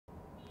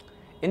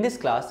In this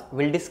class,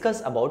 we'll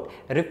discuss about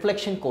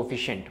reflection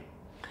coefficient.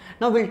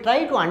 Now we'll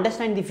try to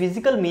understand the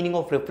physical meaning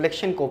of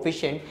reflection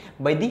coefficient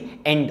by the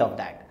end of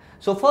that.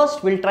 So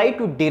first we'll try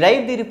to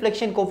derive the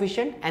reflection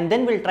coefficient and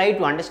then we'll try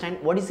to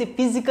understand what is the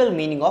physical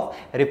meaning of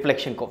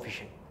reflection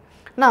coefficient.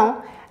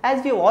 Now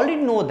as we already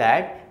know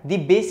that the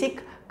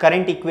basic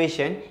current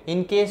equation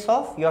in case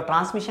of your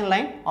transmission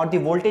line or the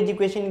voltage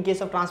equation in case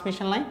of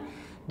transmission line,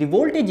 the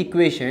voltage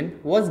equation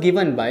was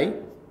given by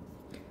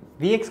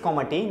Vx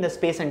comma t in the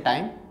space and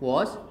time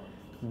was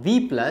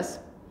V plus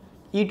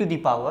e to the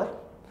power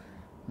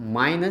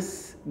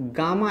minus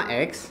gamma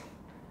x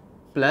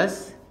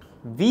plus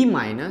V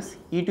minus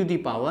e to the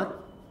power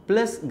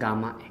plus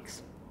gamma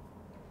x.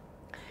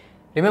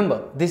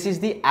 Remember, this is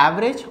the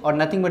average or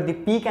nothing but the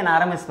peak and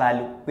RMS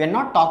value. We are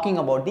not talking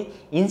about the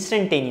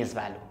instantaneous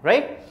value,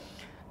 right?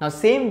 Now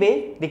same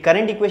way the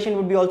current equation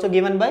would be also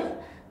given by,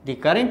 the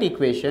current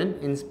equation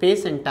in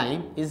space and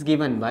time is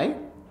given by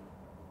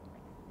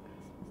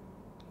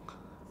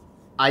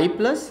I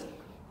plus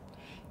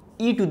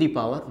e to the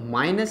power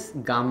minus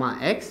gamma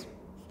x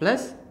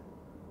plus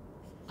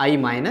I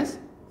minus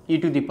e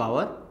to the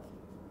power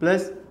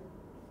plus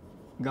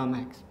gamma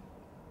x.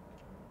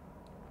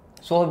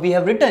 So we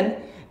have written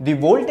the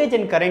voltage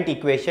and current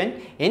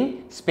equation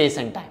in space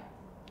and time.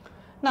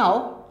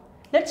 Now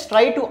let's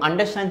try to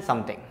understand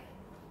something.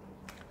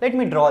 Let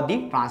me draw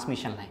the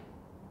transmission line.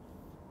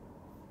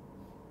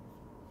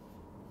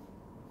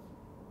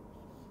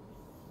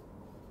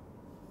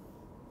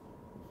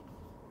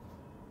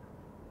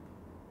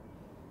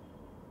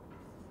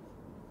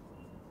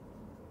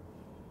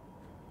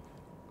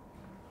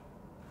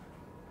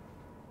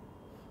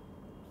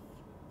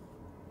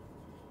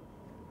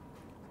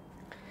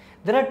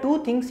 There are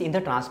two things in the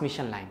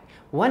transmission line.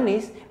 One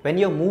is when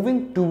you are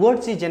moving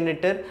towards the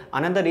generator,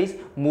 another is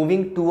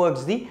moving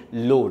towards the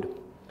load.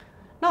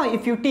 Now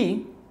if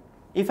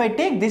I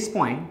take this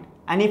point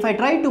and if I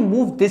try to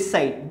move this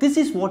side, this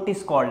is what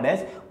is called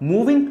as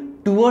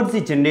moving towards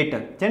the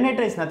generator.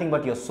 Generator is nothing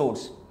but your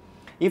source.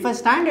 If I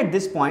stand at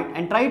this point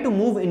and try to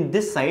move in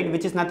this side,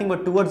 which is nothing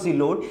but towards the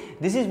load,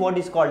 this is what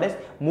is called as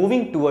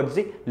moving towards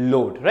the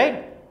load,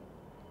 right?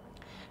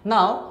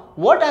 Now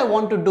what I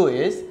want to do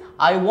is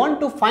I want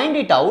to find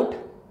it out.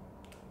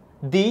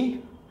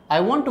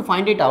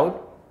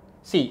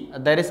 See,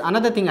 there is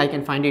another thing I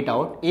can find it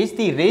out is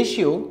the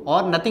ratio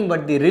or nothing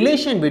but the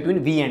relation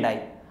between V and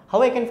I.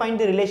 How I can find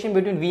the relation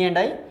between V and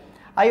I?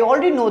 I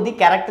already know the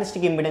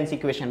characteristic impedance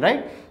equation,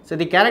 right? So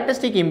the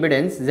characteristic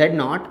impedance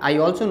Z0, I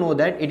also know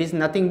that it is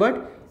nothing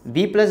but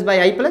V plus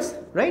by I plus,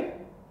 right?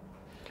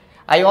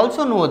 I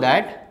also know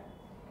that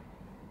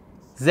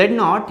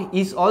Z0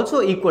 is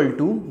also equal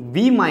to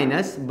V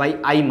minus by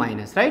I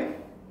minus, right?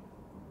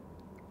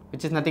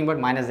 Which is nothing but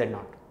minus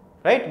Z0,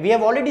 right? We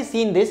have already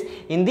seen this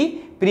in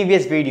the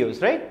previous videos,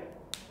 right?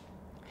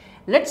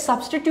 Let's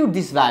substitute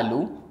this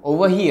value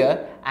over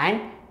here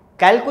and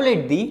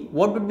calculate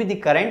what would be the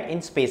current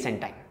in space and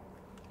time.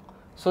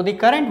 So the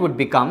current would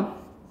become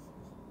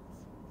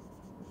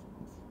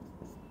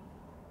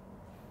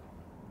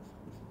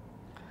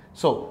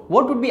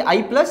what would be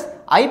I plus?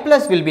 I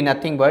plus will be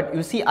nothing but,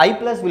 you see, I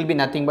plus will be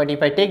nothing but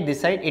if I take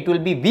this side, it will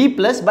be V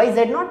plus by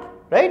Z0,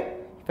 right?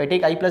 If I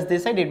take I plus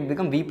this side, it will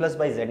become V plus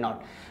by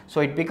Z0. So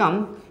it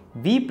become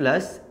V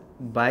plus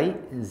by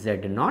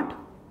Z0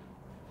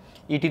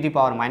 e to the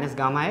power minus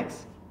gamma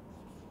x.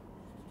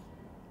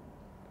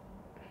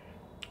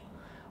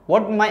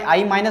 What my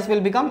I minus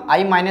will become?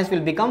 I minus will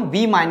become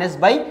V minus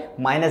by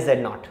minus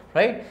Z0,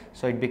 right?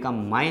 So it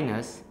become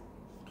minus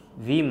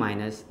V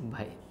minus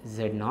by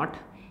Z0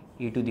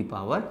 e to the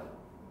power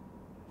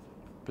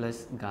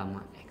plus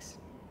gamma x.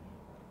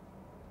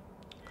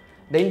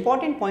 The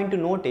important point to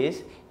note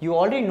is you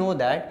already know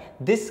that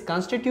this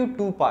constitute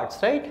two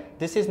parts, right?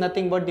 This is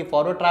nothing but the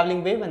forward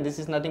travelling wave and this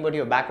is nothing but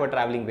your backward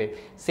travelling wave.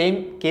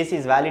 Same case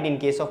is valid in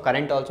case of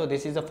current also.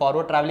 This is the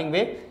forward travelling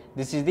wave,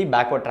 this is the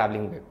backward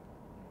travelling wave.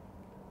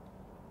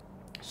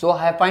 So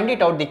I find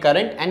it out the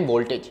current and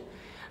voltage.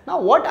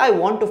 Now what I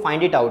want to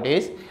find it out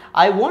is,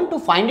 I want to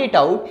find it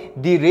out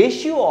the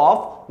ratio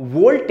of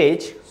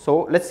voltage.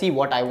 So let's see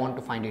what I want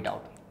to find it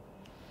out.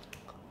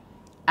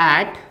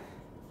 At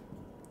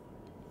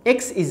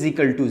x is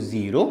equal to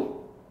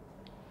 0,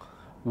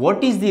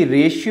 what is the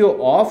ratio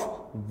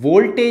of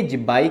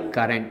voltage by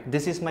current?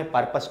 This is my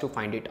purpose to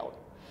find it out.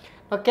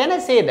 Now can I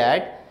say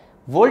that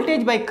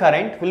voltage by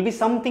current will be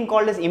something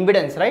called as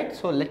impedance, right?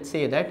 So let's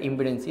say that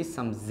impedance is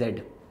some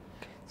Z.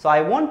 So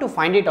I want to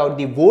find it out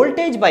the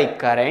voltage by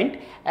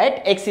current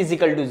at x is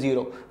equal to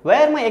 0.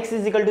 Where my x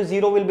is equal to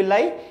 0 will be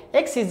lie?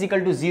 X is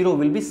equal to 0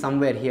 will be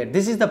somewhere here.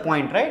 This is the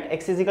point, right?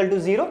 X is equal to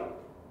 0.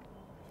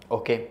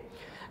 Okay.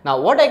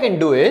 Now what I can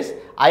do is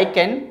I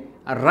can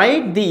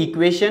write the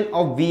equation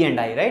of V and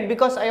I, right?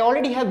 Because I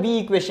already have V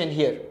equation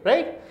here,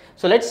 right?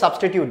 So let's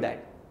substitute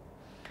that.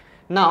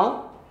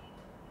 Now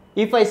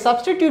if I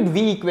substitute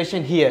V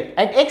equation here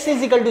at x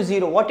is equal to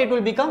 0, what it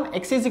will become?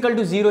 X is equal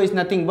to 0 is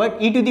nothing but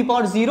e to the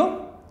power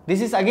 0. This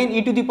is again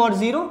e to the power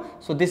 0.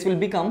 So this will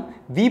become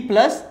V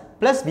plus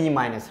V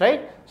minus,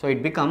 right? So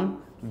it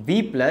become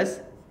V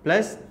plus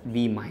plus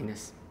V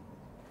minus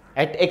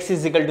at x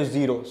is equal to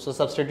 0. So,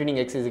 substituting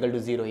x is equal to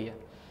 0 here.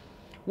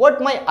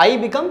 What my I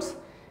becomes?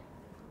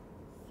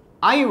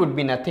 I would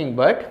be nothing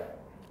but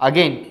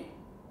again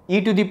e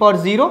to the power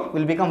 0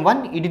 will become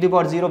 1, e to the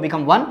power 0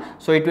 become 1.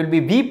 So, it will be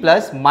V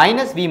plus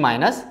minus V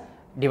minus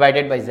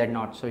divided by Z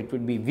naught. So, it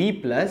would be V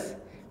plus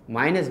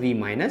minus V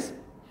minus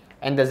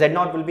and the Z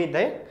naught will be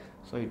there.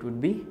 So, it would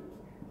be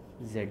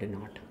Z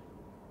naught.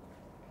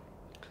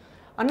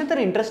 Another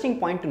interesting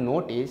point to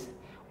note is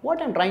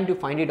what I am trying to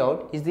find it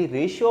out is the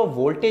ratio of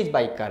voltage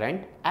by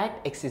current at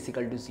x is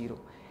equal to 0.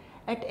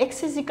 At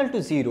x is equal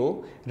to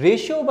 0,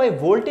 ratio by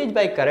voltage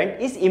by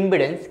current is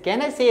impedance.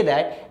 Can I say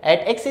that at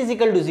x is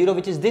equal to 0,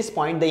 which is this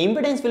point, the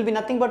impedance will be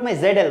nothing but my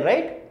ZL,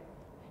 right?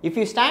 If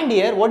you stand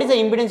here, what is the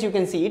impedance you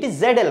can see? It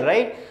is ZL,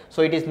 right?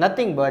 So, it is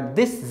nothing but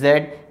this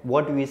Z,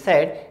 what we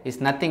said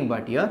is nothing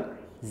but your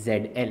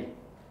ZL.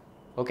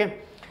 Okay.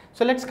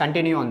 So, let us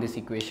continue on this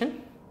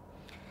equation.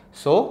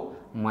 So,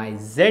 my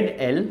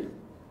ZL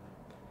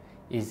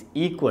is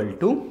equal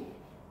to,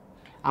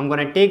 I am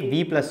going to take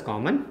V plus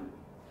common.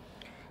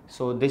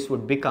 So, this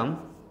would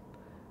become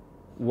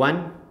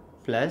 1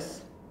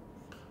 plus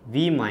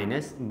V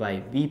minus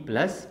by V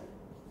plus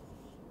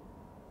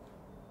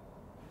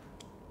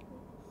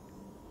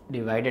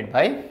divided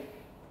by,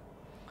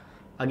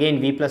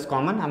 again V plus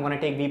common, I am going to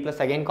take V plus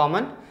again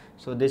common.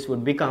 So, this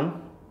would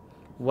become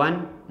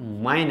 1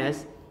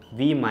 minus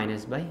V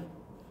minus by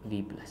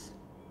V plus,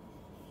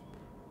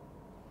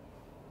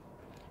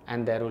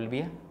 and there will be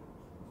a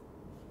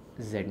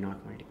Z naught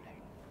multiplied.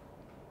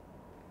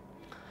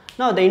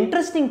 Now, the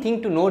interesting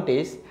thing to note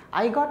is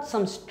I got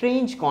some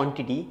strange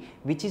quantity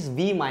which is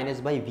V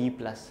minus by V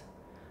plus.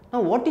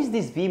 Now, what is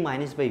this V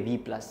minus by V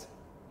plus?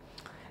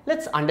 Let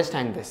us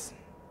understand this.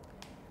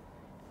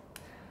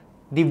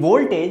 The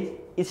voltage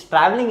is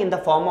travelling in the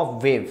form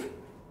of wave.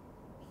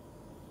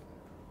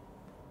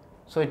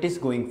 So, it is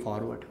going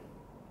forward.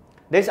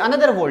 There is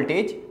another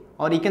voltage,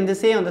 or you can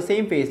just say on the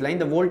same phase line,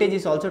 the voltage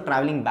is also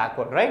travelling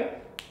backward,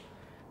 right?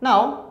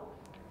 Now,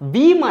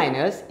 V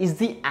minus is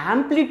the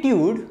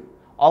amplitude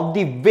of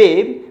the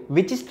wave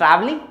which is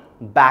travelling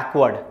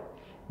backward.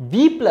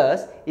 V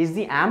plus is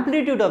the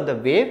amplitude of the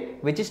wave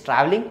which is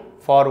travelling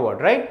forward,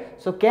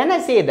 right? So, can I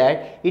say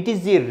that it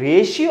is the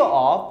ratio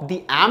of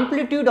the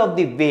amplitude of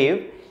the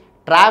wave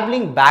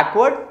travelling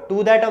backward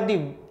to that of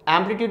the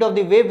amplitude of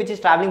the wave which is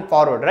travelling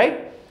forward,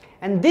 right?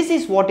 And this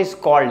is what is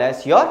called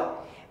as your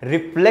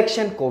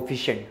reflection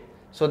coefficient.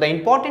 So, the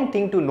important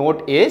thing to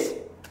note is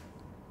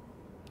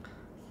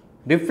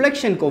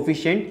reflection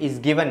coefficient is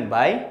given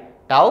by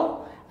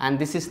tau, and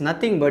this is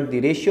nothing but the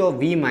ratio of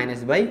V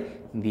minus by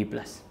V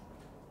plus.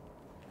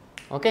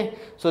 Okay.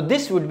 So,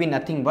 this would be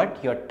nothing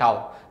but your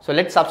tau. So,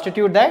 let us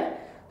substitute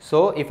that.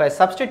 So, if I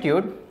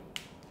substitute,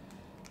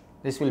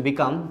 this will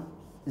become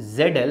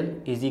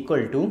ZL is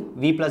equal to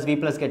V plus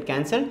get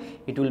cancelled,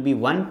 it will be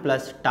 1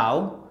 plus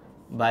tau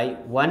by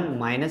 1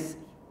 minus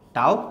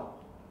tau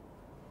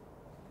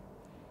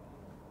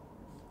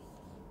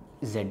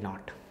Z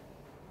naught,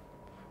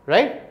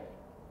 right?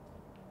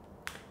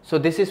 So,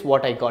 this is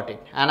what I got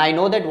it, and I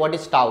know that what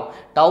is tau.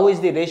 Tau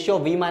is the ratio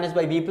of V minus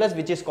by V plus,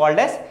 which is called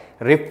as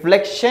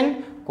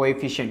reflection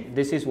coefficient.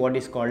 This is what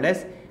is called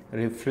as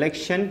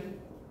reflection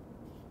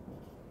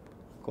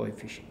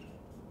coefficient,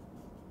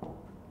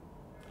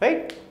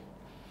 right?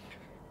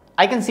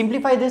 I can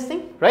simplify this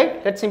thing,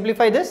 right? Let us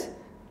simplify this.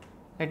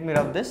 Let me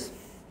rub this.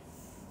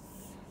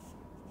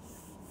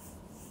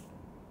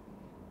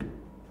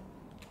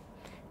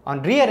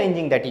 On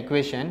rearranging that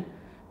equation,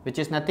 which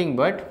is nothing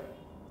but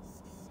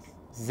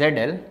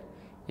ZL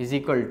is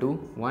equal to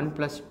 1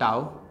 plus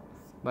tau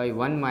by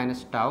 1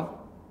 minus tau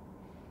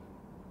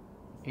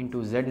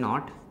into Z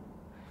naught.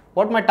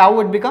 What my tau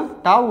would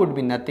become? Tau would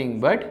be nothing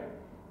but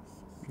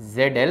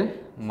ZL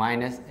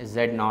minus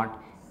Z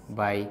naught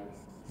by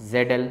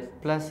ZL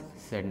plus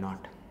Z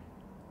naught.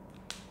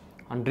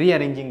 On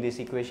rearranging this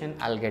equation,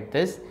 I will get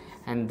this,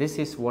 and this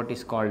is what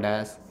is called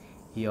as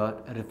your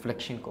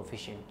reflection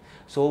coefficient.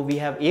 So, we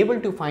have able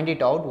to find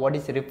it out what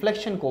is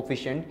reflection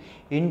coefficient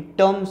in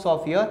terms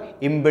of your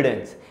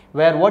impedance,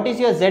 where what is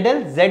your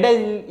ZL?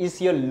 ZL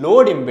is your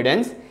load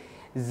impedance,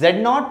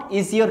 Z0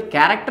 is your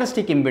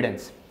characteristic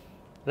impedance,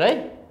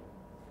 right?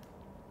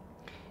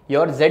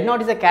 Your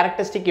Z0 is a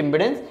characteristic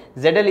impedance,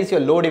 ZL is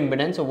your load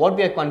impedance. So, what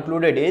we have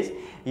concluded is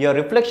your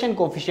reflection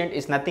coefficient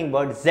is nothing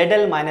but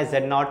ZL minus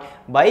Z0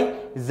 by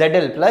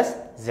ZL plus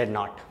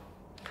Z0.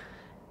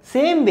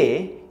 Same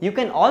way, you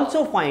can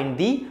also find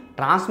the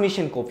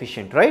transmission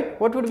coefficient, right?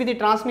 What would be the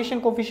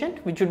transmission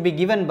coefficient? Which would be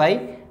given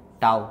by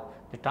tau.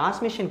 The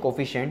transmission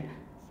coefficient,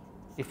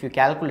 if you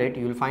calculate,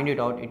 you will find it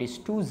out, it is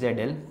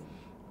 2ZL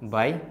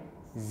by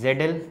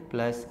ZL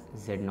plus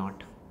Z0.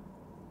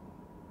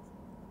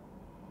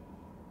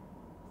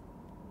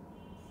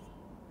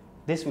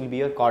 This will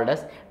be called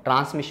as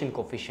transmission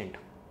coefficient.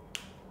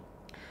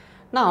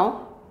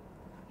 Now,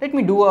 let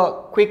me do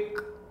a quick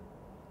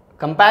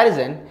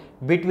comparison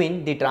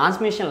between the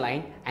transmission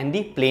line and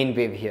the plane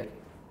wave here.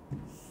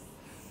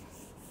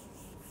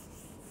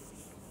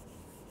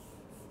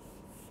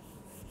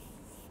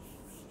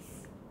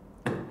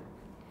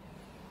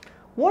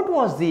 what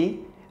was the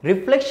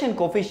reflection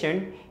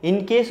coefficient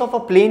in case of a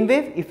plane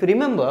wave? If you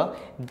remember,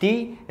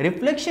 the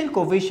reflection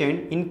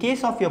coefficient in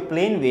case of your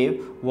plane wave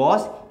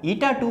was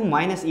eta 2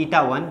 minus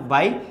eta 1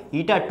 by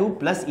eta 2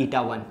 plus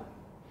eta 1,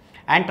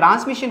 and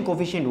transmission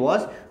coefficient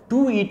was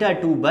 2 eta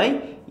 2 by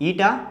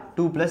eta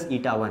 2 plus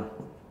eta 1.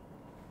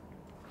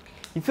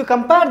 If you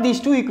compare these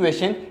two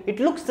equations,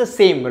 it looks the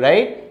same,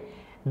 right?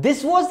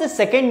 This was the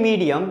second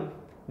medium,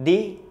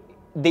 the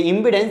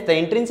impedance, the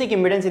intrinsic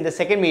impedance in the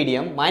second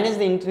medium minus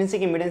the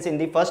intrinsic impedance in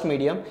the first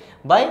medium.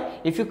 By,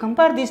 if you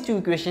compare these two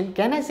equations,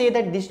 can I say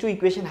that these two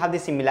equations have the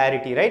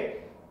similarity,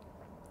 right?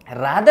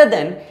 Rather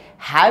than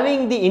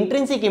having the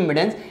intrinsic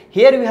impedance,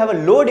 here we have a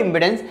load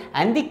impedance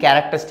and the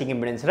characteristic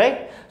impedance,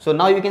 right? So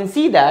now you can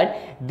see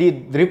that the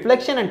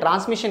reflection and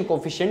transmission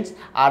coefficients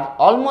are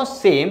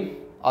almost same,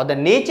 or the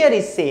nature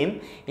is same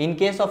in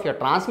case of your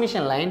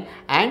transmission line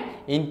and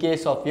in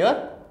case of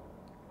your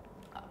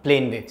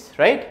plane waves,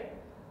 right?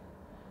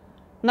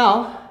 Now,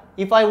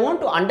 if I want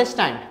to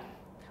understand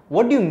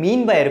what do you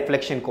mean by a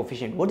reflection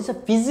coefficient, what is the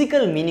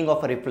physical meaning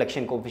of a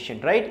reflection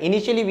coefficient, right?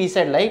 Initially we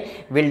said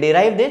like we'll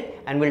derive it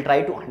and we'll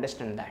try to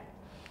understand that.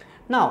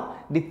 Now,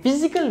 the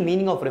physical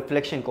meaning of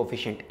reflection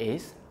coefficient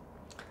is,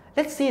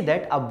 let's say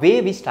that a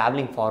wave is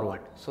traveling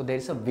forward. So there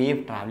is a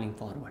wave traveling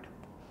forward.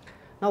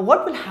 Now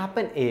what will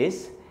happen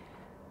is,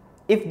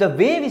 if the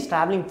wave is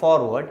traveling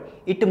forward,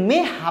 it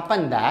may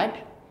happen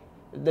that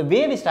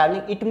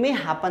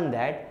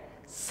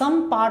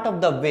some part of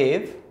the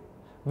wave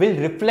will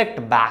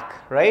reflect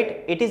back,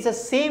 right? It is the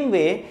same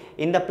way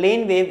in the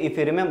plane wave. If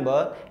you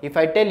remember, if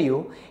I tell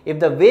you, if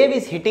the wave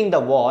is hitting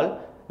the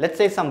wall, let's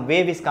say some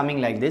wave is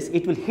coming like this,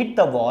 it will hit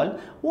the wall.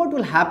 What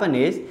will happen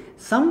is,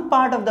 some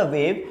part of the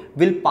wave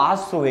will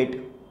pass through it,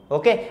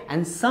 okay,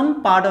 and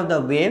some part of the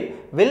wave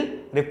will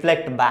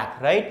reflect back,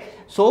 right?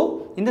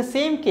 So in the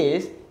same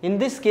case, in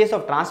this case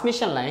of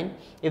transmission line,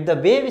 if the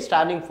wave is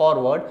traveling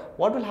forward,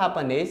 what will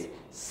happen is,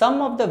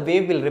 some of the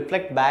wave will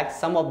reflect back,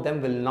 some of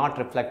them will not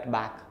reflect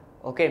back,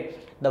 okay.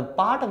 The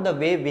part of the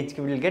wave which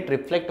will get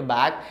reflect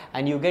back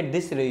and you get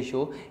this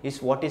ratio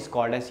is what is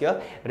called as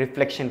your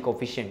reflection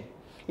coefficient.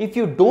 If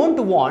you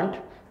don't want,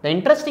 the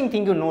interesting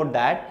thing to note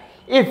that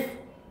if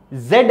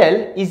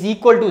ZL is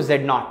equal to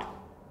Z0,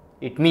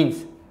 it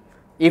means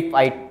if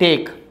I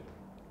take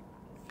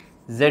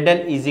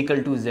ZL is equal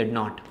to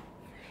Z0,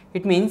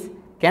 it means,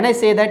 can I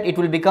say that it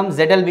will become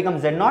ZL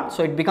becomes Z0,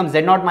 so it becomes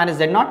Z0 minus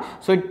Z0.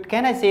 So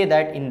can I say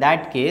that in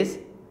that case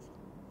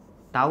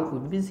tau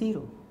would be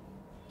 0.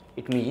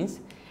 It means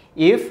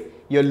if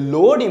your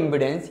load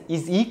impedance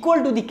is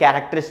equal to the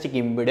characteristic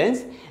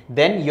impedance,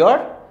 then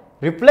your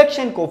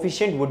reflection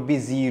coefficient would be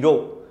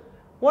 0.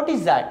 What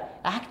is that?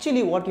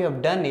 Actually what you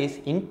have done is,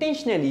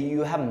 intentionally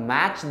you have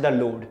matched the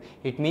load.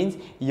 It means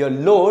your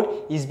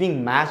load is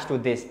being matched to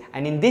this,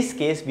 and in this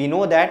case we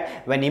know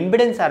that when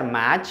impedance are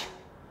matched,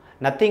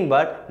 nothing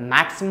but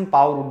maximum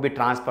power would be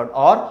transferred,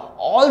 or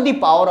all the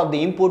power of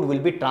the input will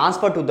be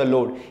transferred to the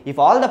load. If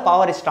all the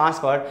power is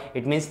transferred,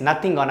 it means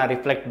nothing gonna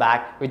reflect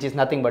back, which is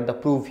nothing but the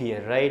proof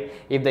here, right?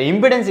 If the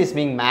impedance is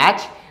being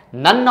matched,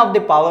 none of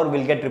the power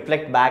will get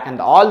reflect back, and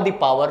all the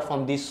power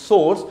from the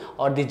source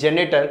or the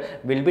generator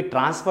will be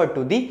transferred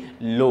to the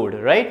load,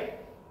 right?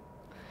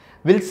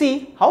 We'll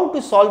see how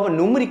to solve a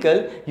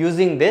numerical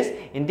using this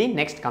in the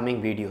next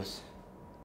coming videos.